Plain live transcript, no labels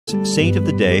Adventist Saint of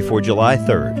the Day for July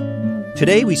 3rd.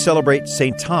 Today we celebrate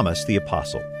St. Thomas the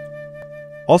Apostle.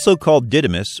 Also called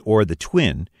Didymus, or the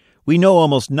Twin, we know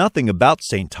almost nothing about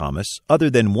St. Thomas other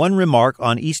than one remark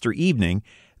on Easter evening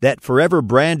that forever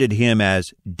branded him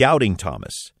as Doubting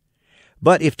Thomas.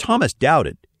 But if Thomas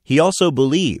doubted, he also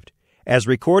believed. As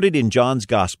recorded in John's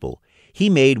Gospel, he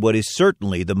made what is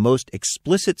certainly the most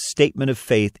explicit statement of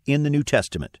faith in the New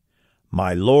Testament: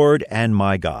 "My Lord and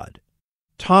my God."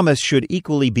 Thomas should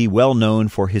equally be well known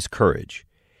for his courage.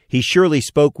 He surely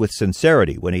spoke with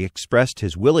sincerity when he expressed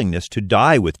his willingness to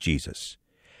die with Jesus.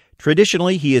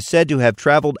 Traditionally, he is said to have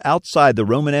traveled outside the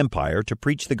Roman Empire to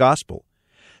preach the gospel.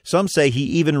 Some say he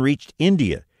even reached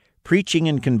India, preaching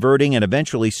and converting and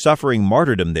eventually suffering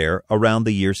martyrdom there around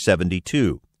the year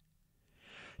 72.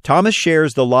 Thomas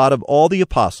shares the lot of all the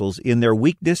apostles in their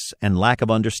weakness and lack of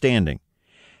understanding.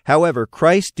 However,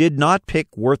 Christ did not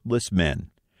pick worthless men.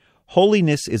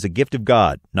 Holiness is a gift of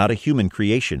God, not a human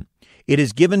creation. It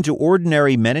is given to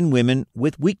ordinary men and women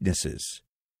with weaknesses.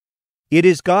 It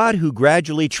is God who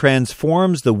gradually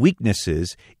transforms the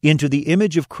weaknesses into the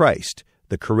image of Christ,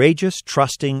 the courageous,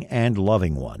 trusting, and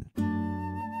loving one.